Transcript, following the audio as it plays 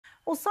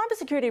Well,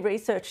 cybersecurity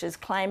researchers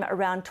claim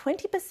around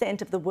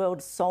 20% of the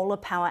world's solar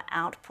power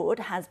output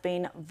has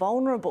been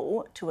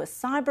vulnerable to a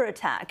cyber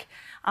attack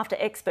after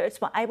experts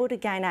were able to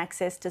gain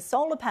access to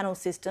solar panel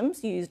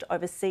systems used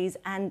overseas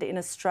and in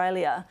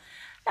Australia.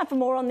 Now, for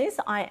more on this,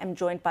 I am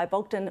joined by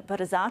Bogdan,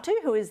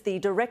 who is the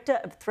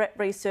Director of Threat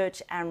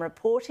Research and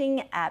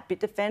Reporting at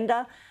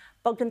Bitdefender.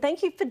 Bogdan,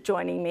 thank you for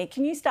joining me.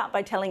 Can you start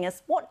by telling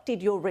us what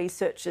did your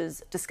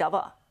researchers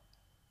discover?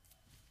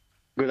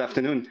 Good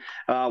afternoon.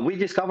 We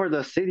discovered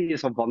a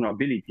series of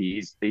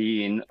vulnerabilities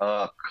in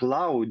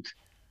cloud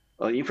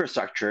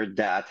infrastructure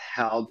that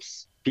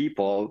helps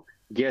people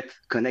get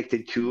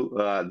connected to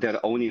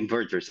their own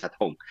inverters at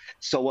home.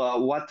 So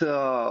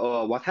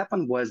what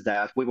happened was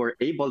that we were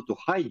able to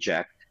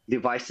hijack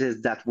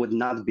devices that would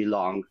not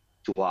belong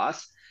to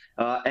us.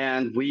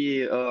 And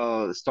we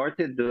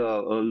started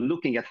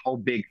looking at how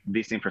big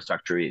this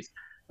infrastructure is.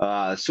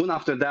 Soon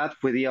after that,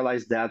 we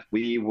realized that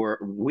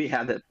we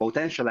had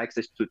potential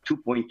access to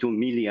 2.2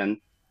 million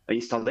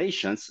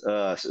installations,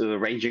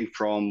 ranging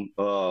from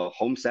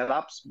home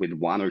setups with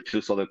 1 or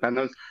 2 solar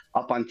panels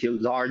up until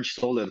large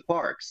solar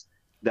parks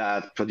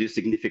that produce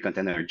significant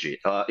energy.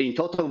 In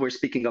total, we're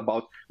speaking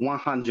about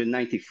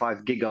 195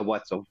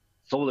 gigawatts of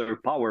solar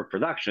power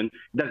production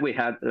that we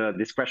had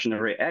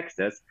discretionary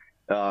access,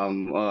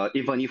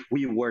 even if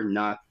we were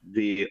not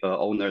the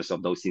owners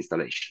of those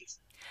installations.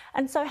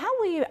 And so how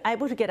were you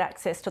able to get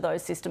access to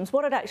those systems?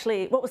 What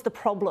was the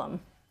problem?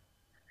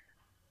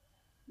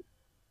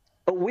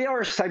 We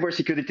are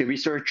cybersecurity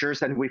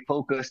researchers and we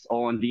focus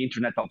on the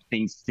Internet of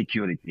Things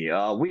security.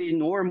 We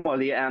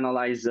normally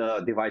analyze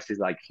devices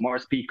like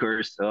smart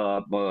speakers,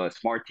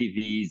 smart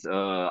TVs,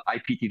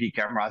 IPTV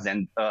cameras,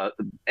 and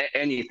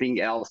anything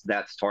else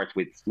that starts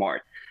with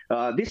smart.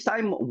 This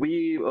time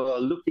we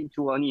looked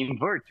into an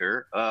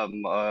inverter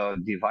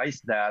device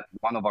that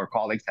one of our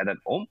colleagues had at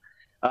home.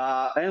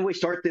 And we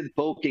started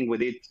poking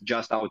with it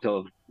just out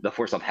of the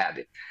force of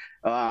habit.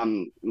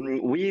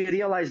 We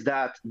realized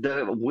that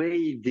the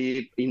way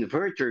the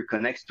inverter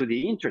connects to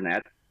the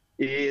internet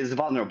is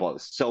vulnerable.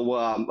 So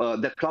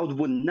the cloud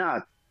would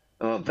not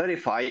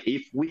verify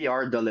if we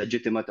are the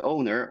legitimate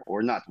owner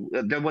or not.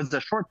 There was a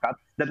shortcut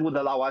that would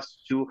allow us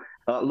to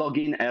log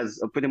in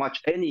as pretty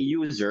much any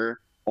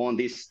user on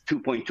this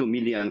 2.2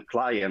 million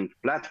client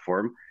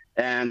platform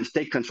and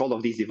take control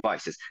of these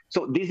devices.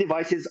 So these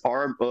devices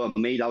are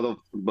made out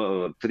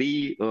of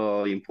 3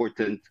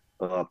 important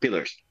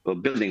pillars,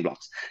 building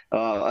blocks.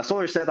 A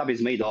solar setup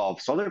is made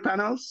of solar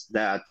panels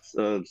that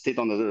sit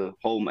on the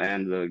home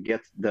and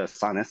get the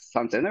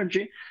sun's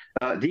energy.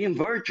 The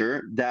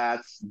inverter,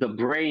 that's the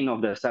brain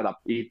of the setup.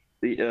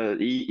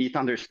 It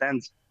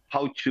understands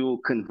how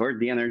to convert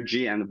the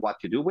energy and what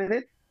to do with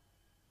it.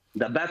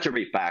 The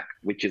battery pack,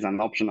 which is an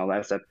optional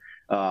asset,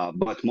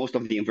 but most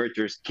of the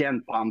inverters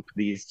can pump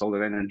the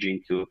solar energy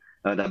into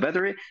the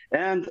battery,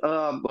 and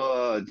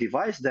a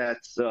device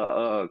that's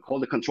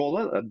called a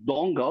controller, a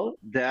dongle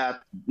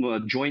that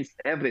joins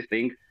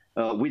everything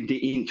with the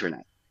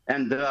internet.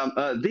 And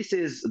this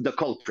is the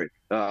culprit.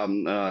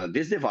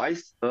 This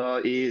device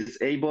is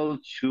able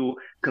to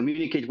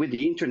communicate with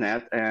the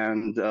internet,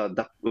 and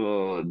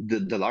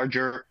the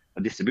larger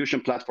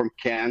distribution platform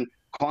can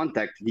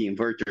contact the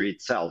inverter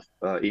itself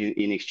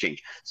in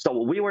exchange. So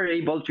we were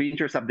able to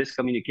intercept this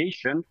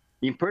communication,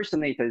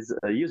 impersonate as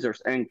users,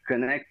 and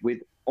connect with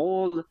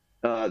all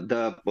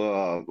the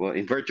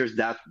inverters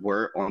that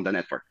were on the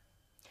network.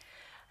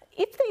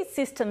 If these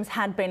systems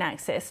had been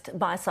accessed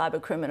by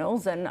cyber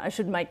criminals, and I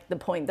should make the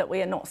point that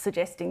we are not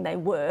suggesting they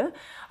were,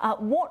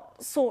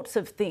 what sorts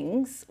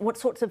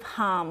of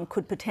harm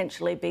could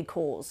potentially be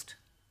caused?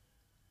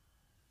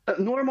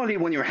 Normally,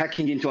 when you're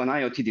hacking into an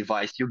IoT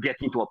device, you get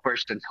into a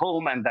person's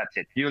home and that's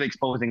it. You're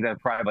exposing their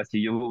privacy.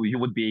 You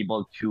would be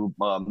able to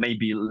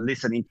maybe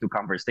listen into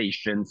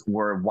conversations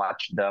or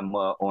watch them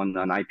on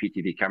an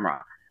IPTV camera.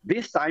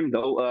 This time,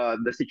 though,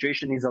 the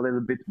situation is a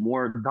little bit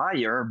more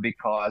dire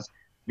because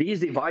these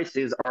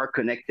devices are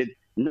connected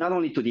not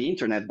only to the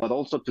internet, but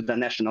also to the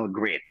national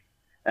grid.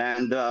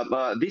 And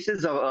this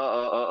is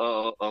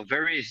a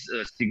very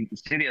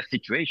serious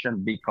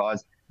situation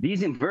because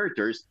these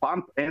inverters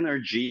pump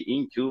energy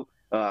into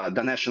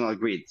the national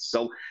grid.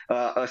 So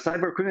a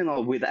cyber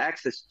criminal with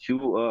access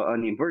to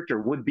an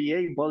inverter would be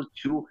able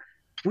to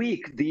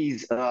tweak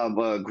these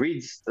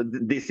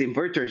these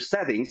inverter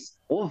settings,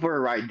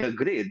 override the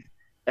grid,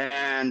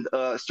 and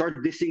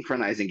start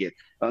desynchronizing it.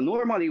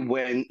 Normally,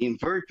 when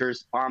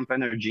inverters pump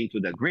energy into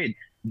the grid,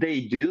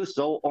 they do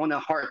so on a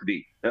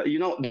heartbeat.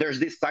 There's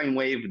this sine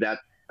wave that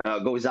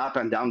goes up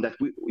and down that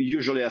we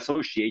usually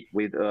associate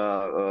with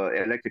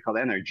electrical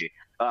energy.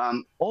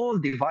 All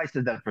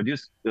devices that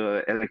produce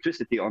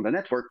electricity on the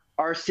network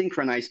are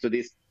synchronized to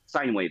this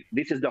sine wave.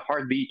 This is the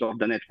heartbeat of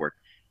the network.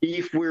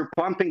 If we're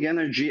pumping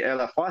energy at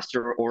a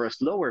faster or a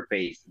slower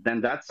pace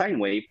than that sine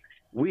wave,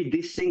 we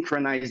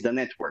desynchronize the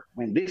network.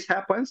 When this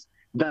happens,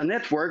 the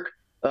network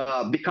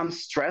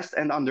becomes stressed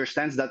and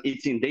understands that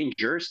it's in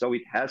danger, so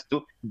it has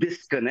to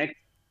disconnect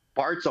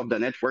parts of the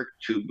network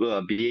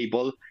to be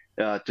able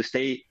to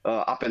stay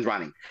up and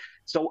running.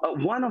 So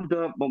one of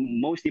the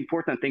most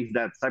important things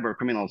that cyber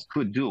criminals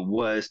could do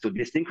was to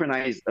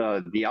desynchronize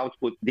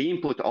the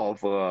input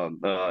of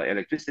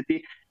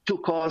electricity to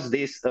cause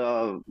this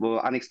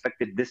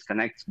unexpected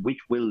disconnects, which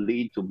will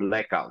lead to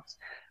blackouts.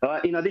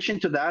 In addition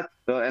to that,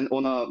 and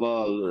on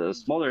a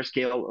smaller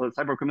scale,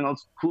 cyber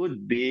criminals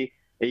could be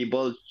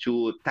able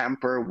to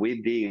tamper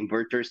with the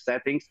inverter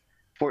settings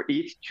for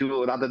it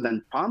to, rather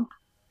than pump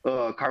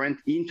current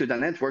into the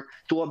network,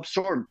 to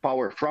absorb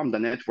power from the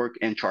network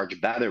and charge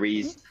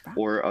batteries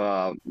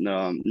or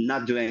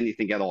not do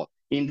anything at all.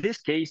 In this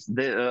case,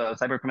 the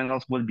cyber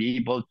criminals will be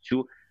able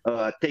to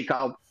take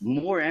out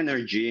more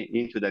energy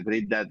into the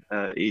grid that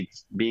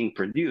it's being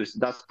produced,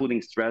 thus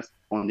putting stress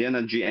on the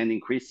energy and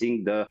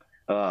increasing the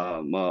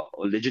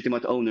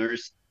legitimate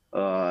owners'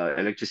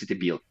 electricity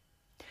bill.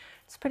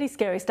 It's pretty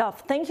scary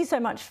stuff. Thank you so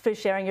much for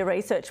sharing your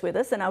research with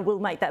us. And I will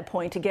make that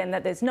point again,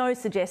 that there's no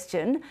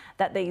suggestion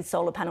that these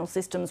solar panel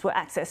systems were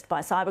accessed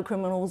by cyber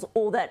criminals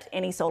or that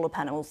any solar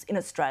panels in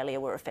Australia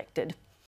were affected.